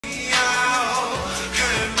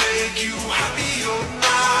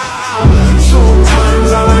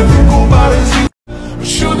body's you.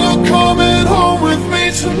 But you're not coming home with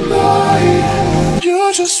me tonight.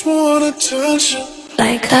 You just want attention.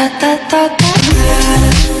 Like da da da da da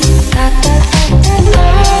da da da.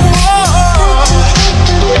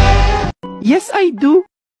 Yes, I do.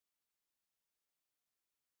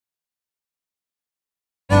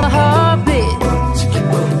 Heartbeat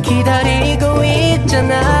기다리고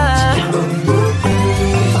있잖아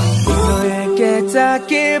너에게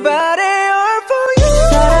닿길 바래 all for you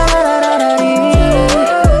라라라라라리 널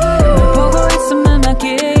보고 있으면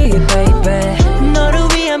막히 baby 너를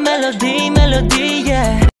위한 멜로디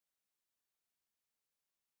yeah.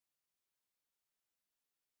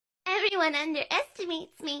 Everyone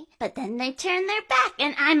underestimates me, but then they turn their back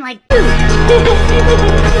and I'm like,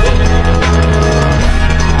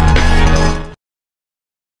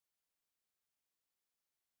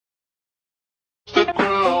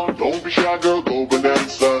 Don't be shy, girl, go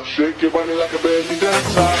bonanza. Shake your body like a belly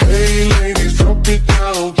dancer. Hey ladies, drop it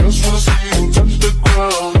down. Just wanna see you touch the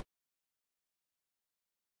ground.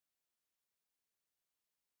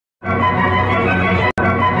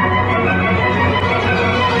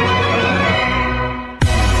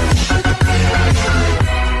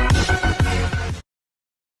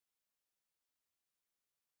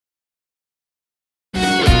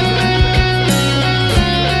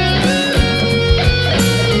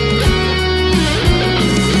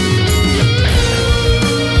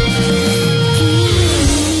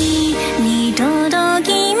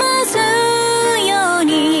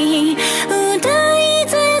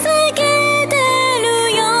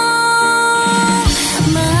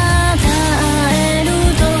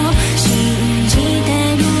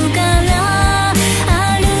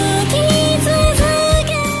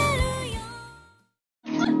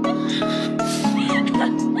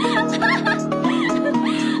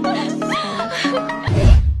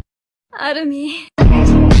 Arumi.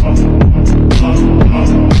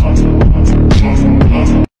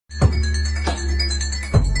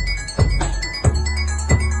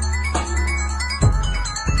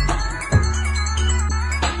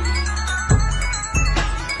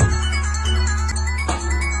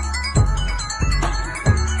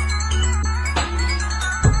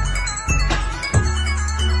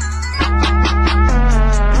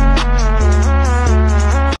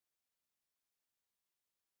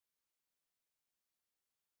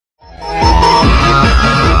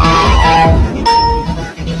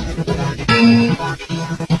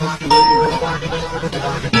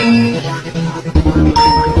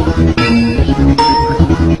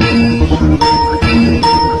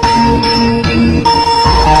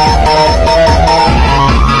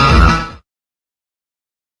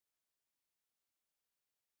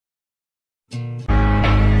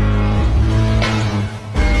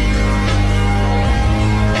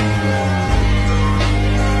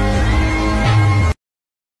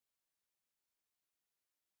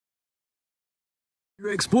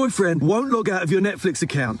 Your ex-boyfriend won't log out of your Netflix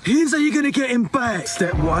account. Here's how you're gonna get him back.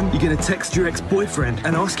 Step 1, you're gonna text your ex-boyfriend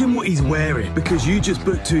and ask him what he's wearing, because you just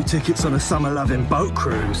booked 2 tickets on a summer-loving boat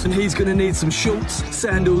cruise, and he's gonna need some shorts,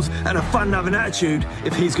 sandals, and a fun-loving attitude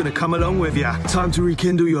if he's gonna come along with you. Time to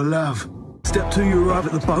rekindle your love. Step 2, you arrive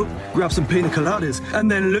at the boat, grab some pina coladas, and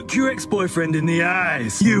then look your ex-boyfriend in the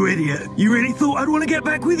eyes. You idiot. You really thought I'd want to get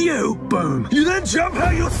back with you? Boom. You then jump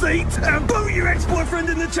out your seat and boot your ex-boyfriend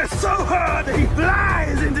in the chest so hard that he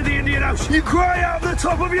flies into the Indian Ocean. You cry out the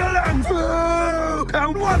top of your lungs, boo!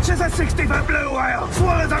 And watch as a 60-foot blue whale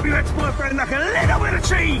swallows up your ex-boyfriend like a little bit of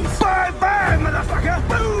cheese. Bye-bye, motherfucker.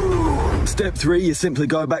 Boom! Step 3, you simply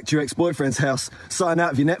go back to your ex-boyfriend's house, sign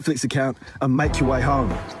out of your Netflix account, and make your way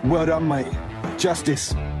home. Well done, mate.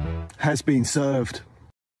 Justice has been served.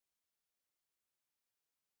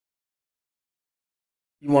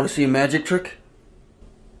 You want to see a magic trick?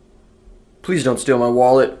 Please don't steal my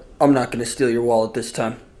wallet. I'm not going to steal your wallet this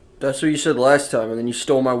time. That's what you said last time, and then you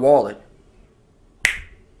stole my wallet.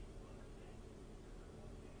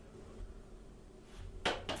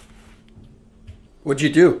 What'd you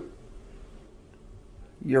do?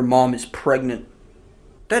 Your mom is pregnant.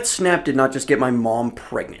 That snap did not just get my mom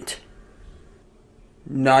pregnant.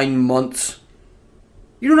 9 months.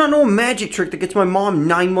 You do not know a magic trick that gets my mom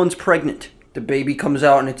 9 months pregnant. The baby comes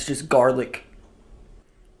out and it's just garlic.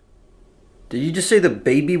 Did you just say the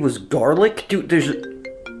baby was garlic? Dude, there's a...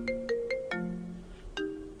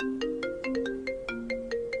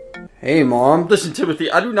 Hey, Mom. Listen,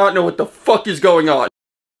 Timothy, I do not know what the fuck is going on.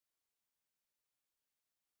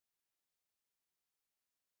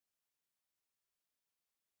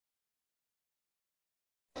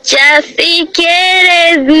 Ya si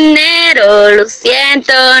quieres dinero, lo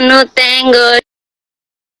siento, no tengo.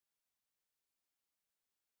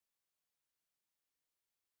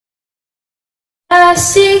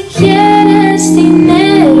 Si quieres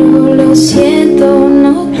dinero, lo siento,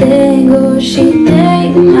 no tengo. She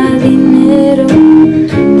take my dinero,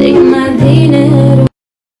 take my dinero.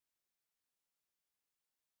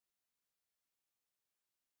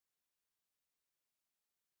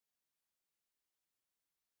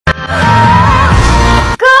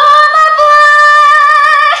 ¿Cómo fue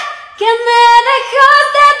que me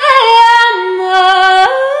dejaste de amar?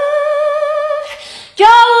 Yo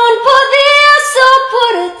aún podía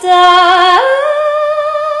soportar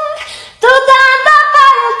tu tanta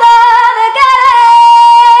falta de querer.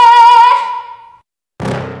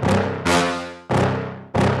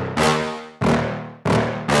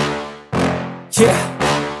 Yeah.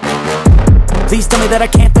 Please tell me that I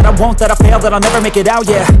can't, that I won't, that I fail, that I'll never make it out,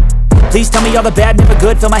 yeah. Please tell me all the bad, never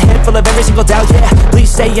good, fill my head full of every single doubt, yeah. Please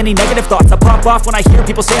say any negative thoughts, I pop off when I hear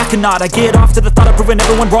people say I cannot. I get off to the thought of proving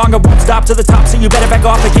everyone wrong, I won't stop to the top, so you better back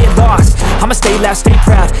off and get lost. I'ma stay loud, stay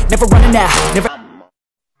proud, never running out, never... Why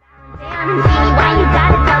you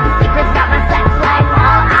gotta tell the secrets about my sex life?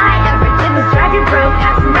 All I ever did was drive you broke,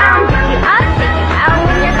 pass around, pick you up, take you out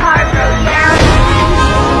when your car broke down.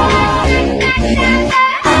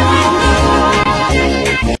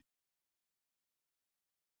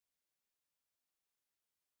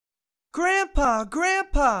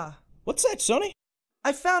 Grandpa! What's that, Sonny?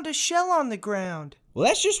 I found a shell on the ground. Well,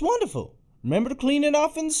 that's just wonderful. Remember to clean it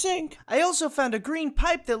off in the sink. I also found a green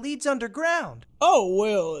pipe that leads underground. Oh,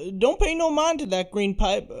 well, don't pay no mind to that green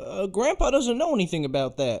pipe. Grandpa doesn't know anything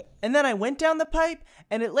about that. And then I went down the pipe,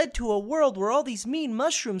 and it led to a world where all these mean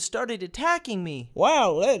mushrooms started attacking me.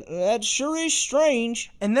 Wow, that sure is strange.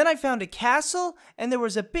 And then I found a castle, and there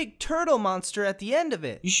was a big turtle monster at the end of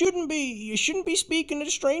it. You shouldn't be speaking to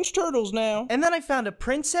strange turtles now. And then I found a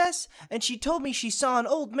princess, and she told me she saw an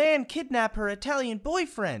old man kidnap her Italian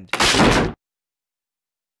boyfriend.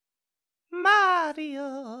 Mario.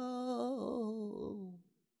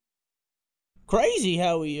 Crazy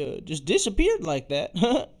how he just disappeared like that.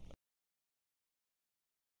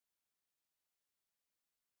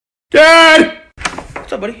 Dad!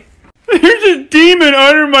 What's up, buddy? There's a demon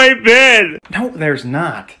under my bed! No, there's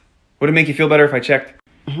not. Would it make you feel better if I checked?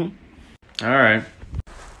 Mm-hmm. Alright.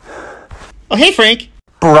 Oh, hey, Frank.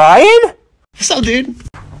 Brian? What's up, dude?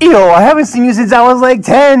 Yo, I haven't seen you since I was like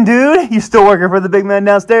 10, dude. You still working for the big man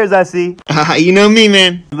downstairs, I see. You know me,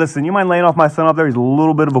 man. Listen, you mind laying off my son up there? He's a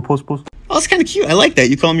little bit of a puss. Oh, that's kind of cute. I like that.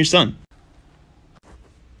 You call him your son.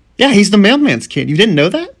 Yeah, he's the mailman's kid. You didn't know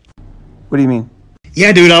that? What do you mean?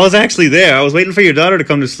 Yeah, dude, I was actually there. I was waiting for your daughter to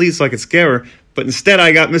come to sleep so I could scare her, but instead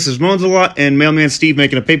I got Mrs. Mones-a-lot and Mailman Steve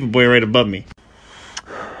making a paperboy right above me.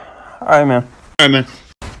 Alright, man. Alright, man.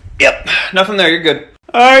 Yep, nothing there, you're good.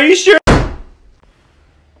 Are you sure?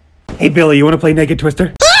 Hey, Billy, you want to play Naked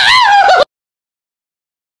Twister?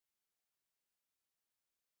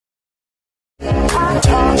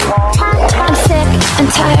 I'm sick and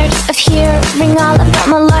tired of hearing all about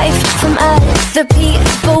my life from other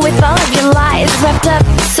people with all of your lies wrapped up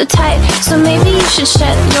so tight. So maybe you should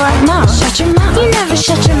shut your mouth. Shut your mouth. You never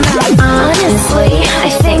shut your mouth. Honestly, I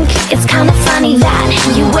think it's kind of funny that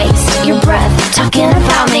you waste your breath talking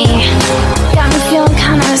about me. Got me feeling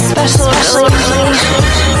kind of special, especially